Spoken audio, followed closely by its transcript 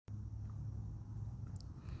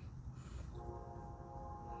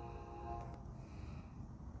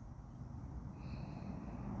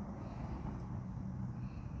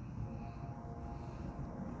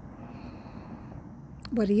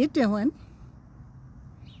What are you doing?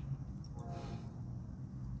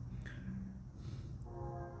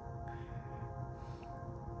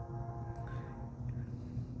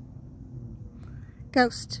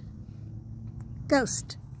 Ghost.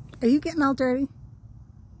 Ghost. Are you getting all dirty?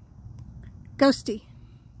 Ghosty.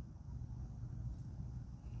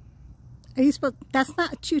 Are you supposed... That's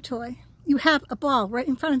not a chew toy. You have a ball right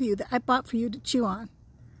in front of you that I bought for you to chew on.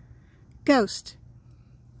 Ghost.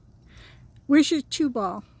 Where's your chew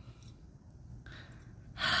ball?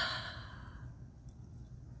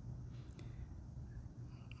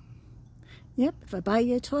 Yep, if I buy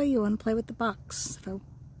you a toy, you want to play with the box.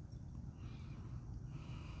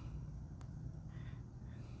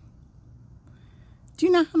 Do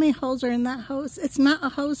you know how many holes are in that hose? It's not a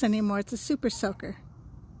hose anymore, it's a super soaker.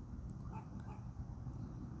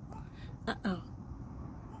 Uh-oh.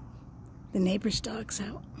 The neighbor's dog's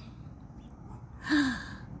out.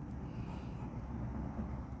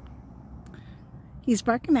 He's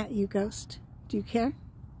barking at you, Ghost. Do you care?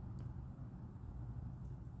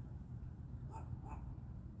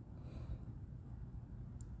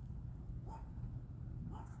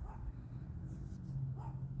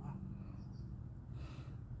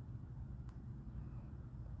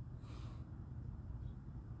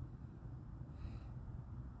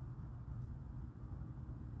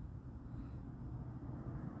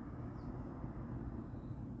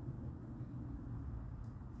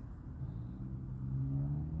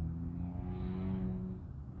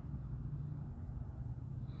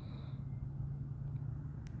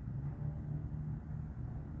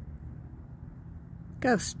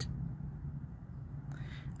 Ghost.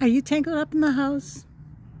 Are you tangled up in the hose?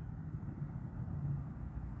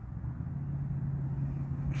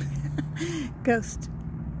 Ghost.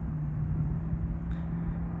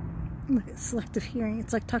 Look at selective hearing.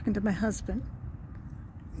 It's like talking to my husband.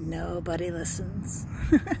 Nobody listens.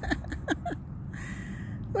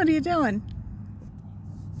 What are you doing?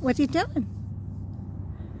 What are you doing?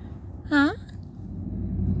 Huh?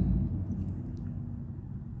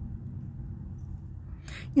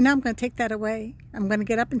 You know, I'm going to take that away. I'm going to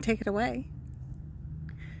get up and take it away.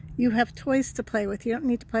 You have toys to play with. You don't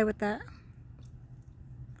need to play with that.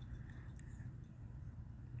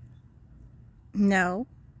 No.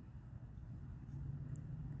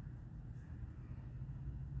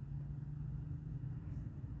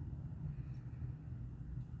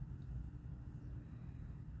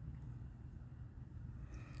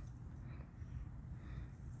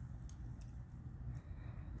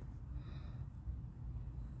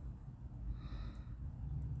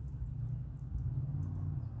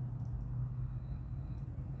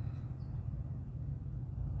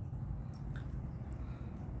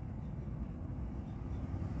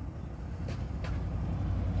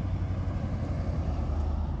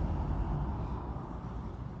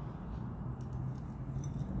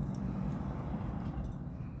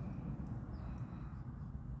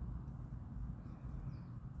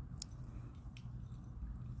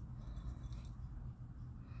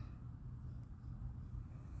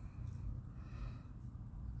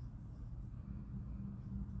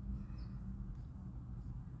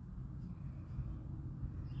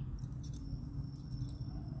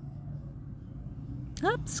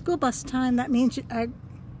 Oh, school bus time. That means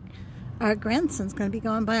our grandson's going to be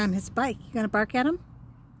going by on his bike. You going to bark at him?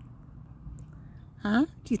 Huh?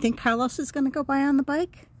 Do you think Carlos is going to go by on the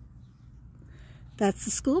bike? That's the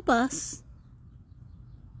school bus.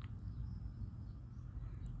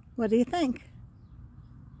 What do you think?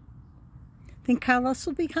 Think Carlos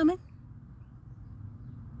will be coming?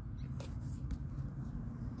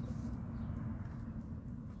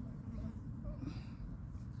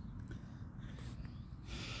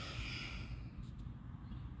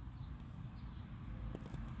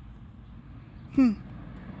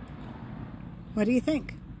 What do you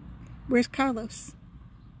think? Where's Carlos?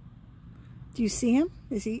 Do you see him?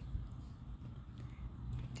 Did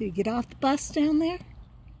he get off the bus down there?